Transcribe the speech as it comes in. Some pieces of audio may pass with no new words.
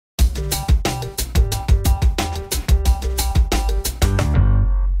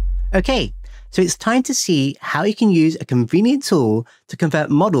Okay, so it's time to see how you can use a convenient tool to convert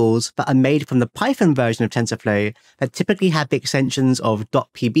models that are made from the Python version of TensorFlow that typically have the extensions of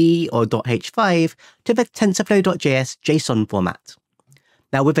 .pb or .h5 to the TensorFlow.js JSON format.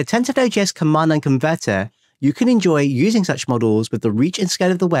 Now, with the TensorFlow.js command line converter, you can enjoy using such models with the reach and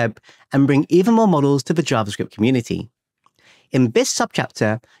scale of the web and bring even more models to the JavaScript community. In this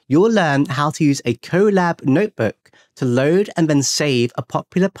subchapter, you'll learn how to use a Colab notebook to load and then save a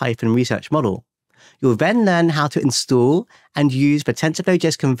popular Python research model. You'll then learn how to install and use the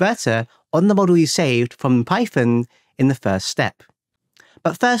TensorFlow.js converter on the model you saved from Python in the first step.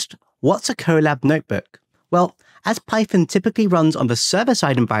 But first, what's a Colab notebook? Well, as Python typically runs on the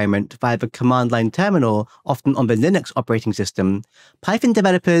server-side environment via the command line terminal, often on the Linux operating system, Python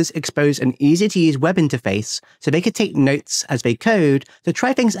developers expose an easy-to-use web interface so they could take notes as they code to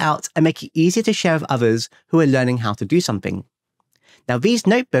try things out and make it easier to share with others who are learning how to do something. Now, these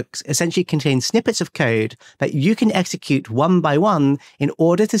notebooks essentially contain snippets of code that you can execute one by one in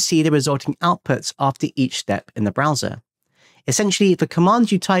order to see the resulting outputs after each step in the browser. Essentially, the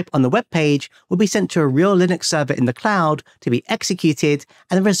commands you type on the web page will be sent to a real Linux server in the cloud to be executed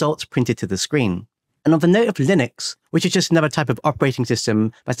and the results printed to the screen. And on the note of Linux, which is just another type of operating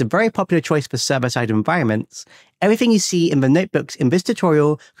system that's a very popular choice for server-side environments, everything you see in the notebooks in this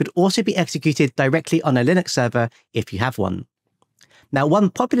tutorial could also be executed directly on a Linux server if you have one. Now, one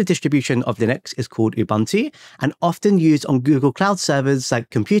popular distribution of Linux is called Ubuntu, and often used on Google Cloud servers like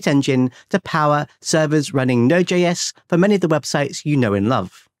Compute Engine to power servers running Node.js for many of the websites you know and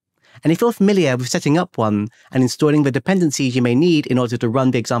love. And if you're familiar with setting up one and installing the dependencies you may need in order to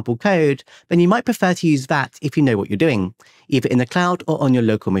run the example code, then you might prefer to use that if you know what you're doing, either in the cloud or on your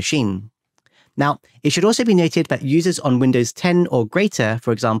local machine. Now, it should also be noted that users on Windows 10 or greater,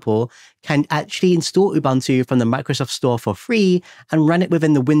 for example, can actually install Ubuntu from the Microsoft Store for free and run it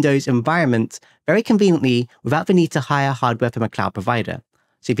within the Windows environment very conveniently without the need to hire hardware from a cloud provider.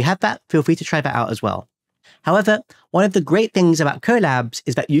 So if you have that, feel free to try that out as well. However, one of the great things about Colabs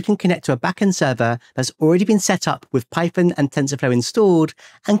is that you can connect to a backend server that's already been set up with Python and TensorFlow installed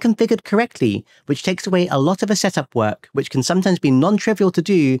and configured correctly, which takes away a lot of the setup work, which can sometimes be non-trivial to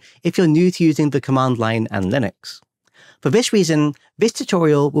do if you're new to using the command line and Linux. For this reason, this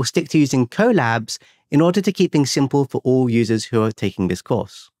tutorial will stick to using Colabs in order to keep things simple for all users who are taking this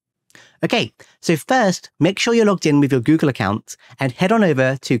course. Okay, so first, make sure you're logged in with your Google account and head on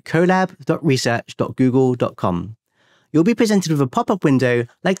over to colab.research.google.com. You'll be presented with a pop-up window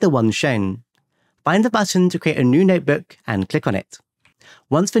like the one shown. Find the button to create a new notebook and click on it.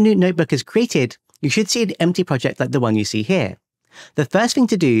 Once the new notebook is created, you should see an empty project like the one you see here. The first thing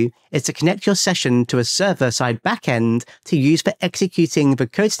to do is to connect your session to a server-side backend to use for executing the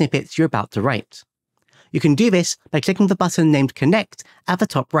code snippets you're about to write. You can do this by clicking the button named Connect at the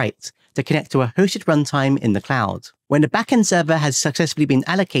top right to connect to a hosted runtime in the cloud. When the backend server has successfully been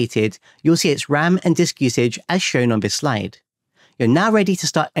allocated, you'll see its RAM and disk usage as shown on this slide. You're now ready to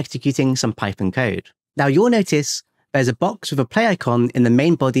start executing some Python code. Now you'll notice there's a box with a play icon in the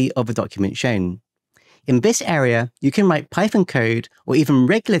main body of the document shown. In this area, you can write Python code or even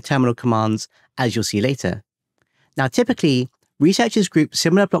regular terminal commands, as you'll see later. Now typically, researchers group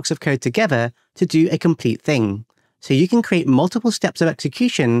similar blocks of code together to do a complete thing, so you can create multiple steps of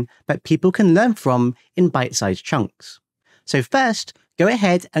execution that people can learn from in bite-sized chunks. So first, go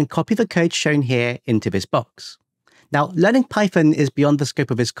ahead and copy the code shown here into this box. Now, learning Python is beyond the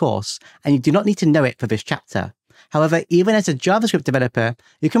scope of this course, and you do not need to know it for this chapter. However, even as a JavaScript developer,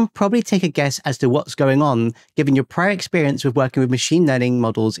 you can probably take a guess as to what's going on, given your prior experience with working with machine learning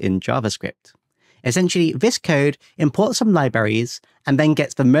models in JavaScript. Essentially, this code imports some libraries and then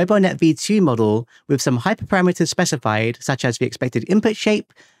gets the MobileNet v2 model with some hyperparameters specified, such as the expected input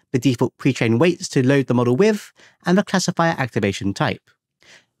shape, the default pre-trained weights to load the model with, and the classifier activation type.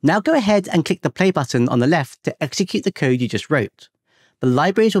 Now go ahead and click the play button on the left to execute the code you just wrote. The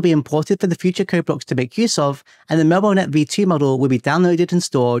libraries will be imported for the future code blocks to make use of, and the MobileNet v2 model will be downloaded and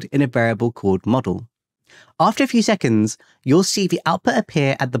stored in a variable called model. After a few seconds, you'll see the output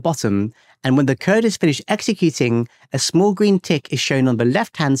appear at the bottom, and when the code is finished executing, a small green tick is shown on the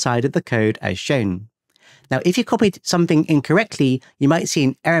left-hand side of the code as shown. Now, if you copied something incorrectly, you might see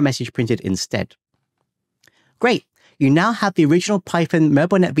an error message printed instead. Great, you now have the original Python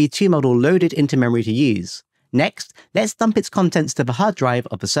MobileNet v2 model loaded into memory to use. Next, let's dump its contents to the hard drive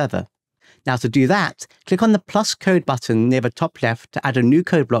of the server. Now to do that, click on the plus code button near the top left to add a new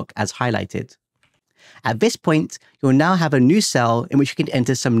code block as highlighted. At this point, you'll now have a new cell in which you can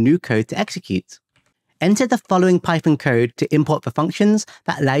enter some new code to execute. Enter the following Python code to import the functions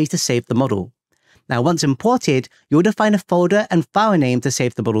that allow you to save the model. Now, once imported, you'll define a folder and file name to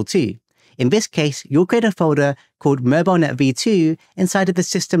save the model to. In this case, you'll create a folder called MobileNet v2 inside of the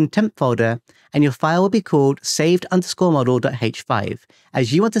system temp folder, and your file will be called saved_model.h5,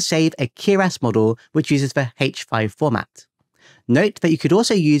 as you want to save a Keras model which uses the h5 format. Note that you could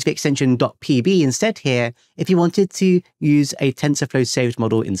also use the extension .pb instead here if you wanted to use a TensorFlow saved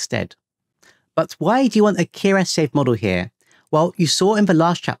model instead. But why do you want a Keras saved model here? Well, you saw in the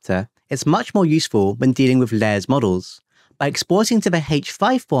last chapter, it's much more useful when dealing with layers models. By exporting to the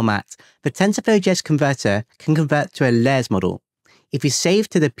h5 format, the TensorFlow.js converter can convert to a layers model. If you save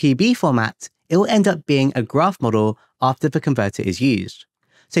to the PB format, it will end up being a graph model after the converter is used.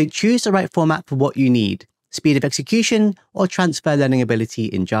 So choose the right format for what you need, speed of execution or transfer learning ability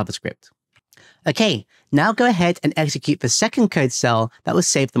in JavaScript. Okay, now go ahead and execute the second code cell that will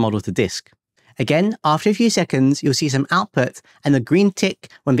save the model to disk. Again, after a few seconds, you'll see some output and a green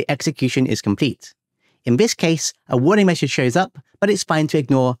tick when the execution is complete. In this case, a warning message shows up, but it's fine to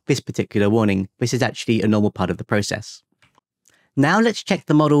ignore this particular warning. This is actually a normal part of the process. Now let's check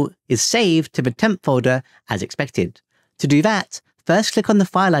the model is saved to the temp folder as expected. To do that, first click on the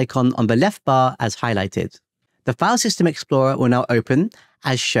file icon on the left bar as highlighted. The File System Explorer will now open,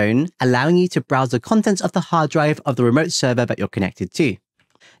 as shown, allowing you to browse the contents of the hard drive of the remote server that you're connected to.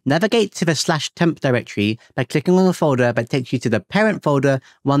 Navigate to the /temp directory by clicking on the folder that takes you to the parent folder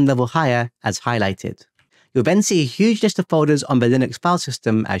one level higher as highlighted. You'll then see a huge list of folders on the Linux file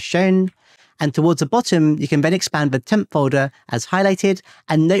system as shown, and towards the bottom, you can then expand the temp folder as highlighted,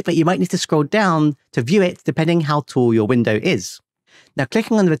 and note that you might need to scroll down to view it depending how tall your window is. Now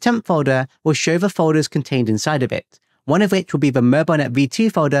clicking on the temp folder will show the folders contained inside of it, one of which will be the MobileNet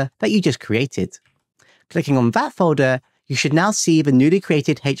v2 folder that you just created. Clicking on that folder, you should now see the newly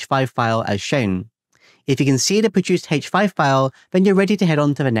created h5 file as shown. If you can see the produced h5 file, then you're ready to head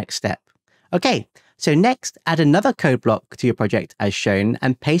on to the next step. Okay, so next, add another code block to your project as shown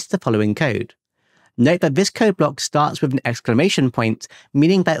and paste the following code. Note that this code block starts with an exclamation point,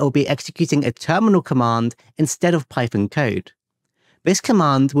 meaning that it will be executing a terminal command instead of Python code. This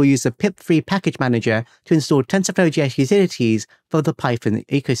command will use the pip3 package manager to install TensorFlow.js utilities for the Python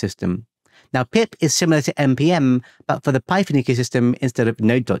ecosystem. Now, pip is similar to npm, but for the Python ecosystem instead of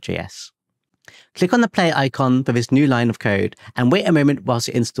node.js. Click on the play icon for this new line of code and wait a moment whilst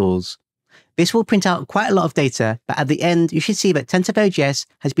it installs. This will print out quite a lot of data, but at the end, you should see that TensorFlow.js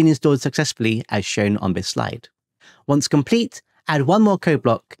has been installed successfully as shown on this slide. Once complete, add one more code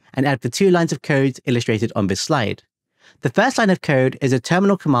block and add the 2 lines of code illustrated on this slide. The first line of code is a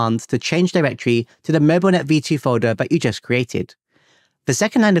terminal command to change directory to the MobileNet v2 folder that you just created. The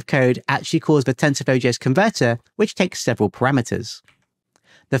second line of code actually calls the TensorFlow.js converter, which takes several parameters.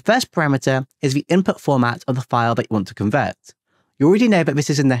 The first parameter is the input format of the file that you want to convert. You already know that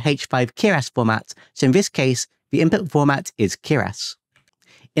this is in the h5 Keras format, so in this case, the input format is Keras.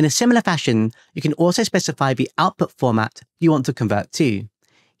 In a similar fashion, you can also specify the output format you want to convert to.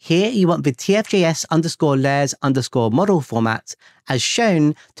 Here, you want the tfjs_layers_model format as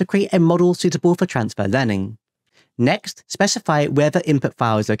shown to create a model suitable for transfer learning. Next, specify where the input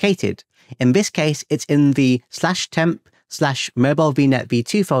file is located. In this case, it's in the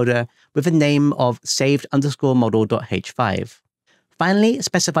 /temp/mobilevnet_v2 folder with the name of saved_model.h5. Finally,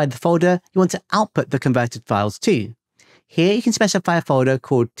 specify the folder you want to output the converted files to. Here you can specify a folder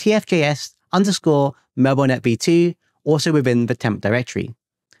called tfjs_mobilenetv2, also within the temp directory.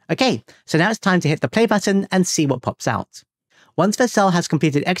 Okay, so now it's time to hit the play button and see what pops out. Once the cell has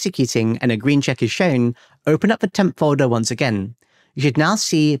completed executing and a green check is shown, open up the temp folder once again. You should now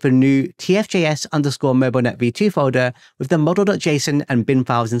see the new tfjs_mobilenetv2 folder with the model.json and bin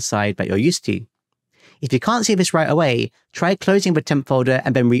files inside that you're used to. If you can't see this right away, try closing the temp folder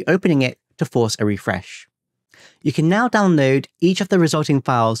and then reopening it to force a refresh. You can now download each of the resulting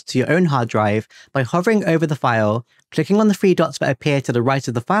files to your own hard drive by hovering over the file, clicking on the 3 dots that appear to the right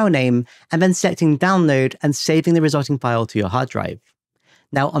of the file name, and then selecting download and saving the resulting file to your hard drive.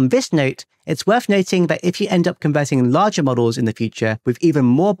 Now, on this note, it's worth noting that if you end up converting larger models in the future with even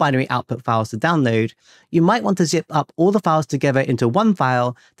more binary output files to download, you might want to zip up all the files together into one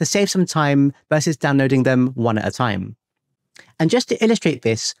file to save some time versus downloading them one at a time. And just to illustrate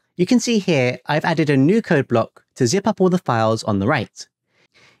this, you can see here I've added a new code block to zip up all the files on the right.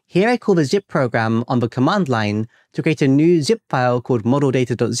 Here I call the zip program on the command line to create a new zip file called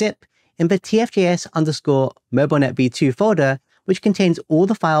modeldata.zip in the tfjs_mobilenetv2 folder, which contains all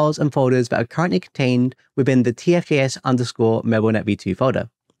the files and folders that are currently contained within the tfjs_mobilenetv2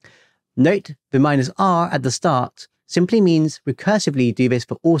 folder. Note the -r at the start simply means recursively do this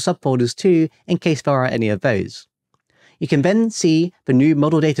for all subfolders too, in case there are any of those. You can then see the new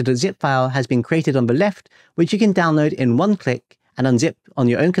model.data.zip file has been created on the left, which you can download in one click and unzip on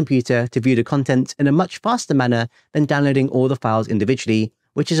your own computer to view the content in a much faster manner than downloading all the files individually,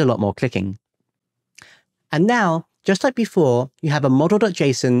 which is a lot more clicking. And now, just like before, you have a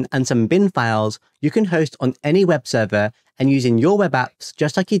model.json and some bin files you can host on any web server and use in your web apps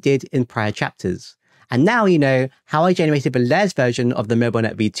just like you did in prior chapters. And now you know how I generated the layers version of the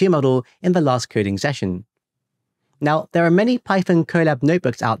MobileNet v2 model in the last coding session. Now, there are many Python Colab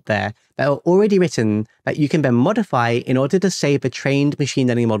notebooks out there that are already written that you can then modify in order to save the trained machine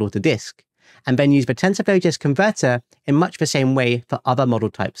learning model to disk, and then use the TensorFlow.js converter in much the same way for other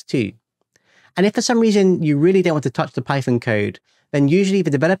model types too. And if for some reason you really don't want to touch the Python code, then usually the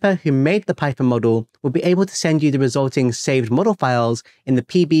developer who made the Python model will be able to send you the resulting saved model files in the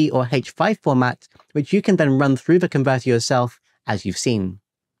PB or H5 format, which you can then run through the converter yourself, as you've seen.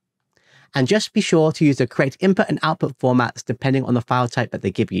 And just be sure to use the correct input and output formats depending on the file type that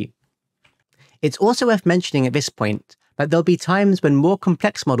they give you. It's also worth mentioning at this point that there'll be times when more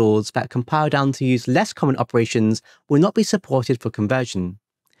complex models that compile down to use less common operations will not be supported for conversion.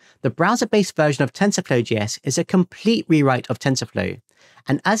 The browser-based version of TensorFlow.js is a complete rewrite of TensorFlow,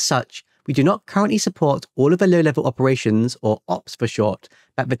 and as such, we do not currently support all of the low-level operations, or ops for short,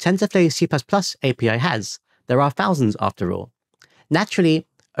 that the TensorFlow C++ API has. There are thousands after all. Naturally,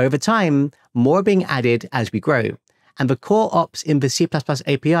 over time, more are being added as we grow, and the core ops in the C++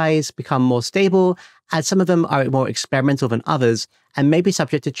 APIs become more stable, as some of them are more experimental than others, and may be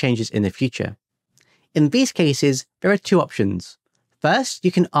subject to changes in the future. In these cases, there are two options. First,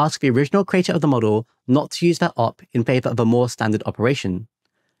 you can ask the original creator of the model not to use that op in favor of a more standard operation.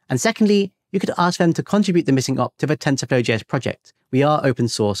 And secondly, you could ask them to contribute the missing op to the TensorFlow.js project. We are open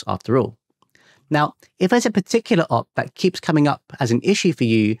source after all. Now, if there's a particular op that keeps coming up as an issue for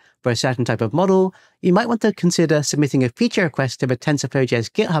you for a certain type of model, you might want to consider submitting a feature request to the TensorFlow.js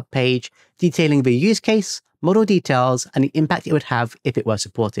GitHub page detailing the use case, model details, and the impact it would have if it were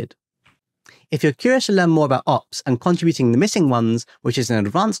supported. If you're curious to learn more about ops and contributing the missing ones, which is an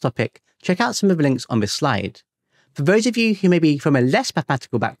advanced topic, check out some of the links on this slide. For those of you who may be from a less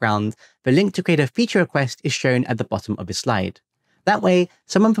mathematical background, the link to create a feature request is shown at the bottom of this slide. That way,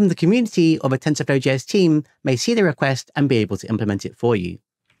 someone from the community or the TensorFlow.js team may see the request and be able to implement it for you.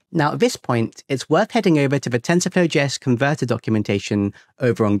 Now, at this point, it's worth heading over to the TensorFlow.js converter documentation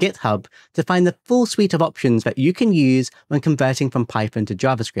over on GitHub to find the full suite of options that you can use when converting from Python to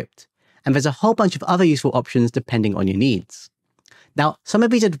JavaScript. And there's a whole bunch of other useful options depending on your needs. Now, some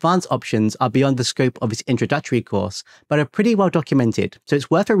of these advanced options are beyond the scope of this introductory course, but are pretty well documented, so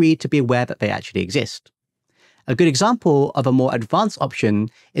it's worth a read to be aware that they actually exist. A good example of a more advanced option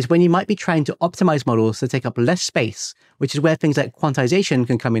is when you might be trying to optimize models to take up less space, which is where things like quantization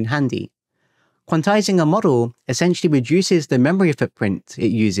can come in handy. Quantizing a model essentially reduces the memory footprint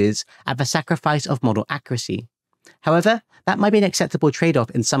it uses at the sacrifice of model accuracy. However, that might be an acceptable trade-off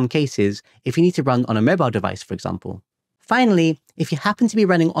in some cases if you need to run on a mobile device, for example. Finally, if you happen to be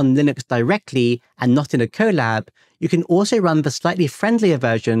running on Linux directly and not in a Colab, you can also run the slightly friendlier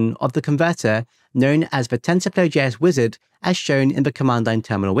version of the converter known as the TensorFlow.js wizard as shown in the command line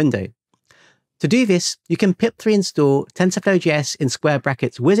terminal window. To do this, you can pip3 install TensorFlow.js in square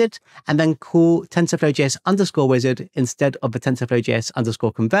brackets wizard and then call TensorFlow.js _ wizard instead of the TensorFlow.js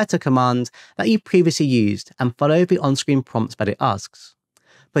 _ converter command that you previously used and follow the on-screen prompts that it asks.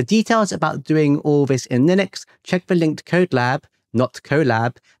 For details about doing all this in Linux, check the linked Colab, not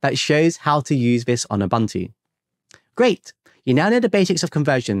Colab, that shows how to use this on Ubuntu. Great! You now know the basics of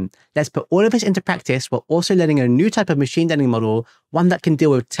conversion. Let's put all of this into practice while also learning a new type of machine learning model, one that can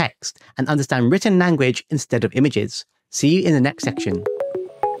deal with text and understand written language instead of images. See you in the next section.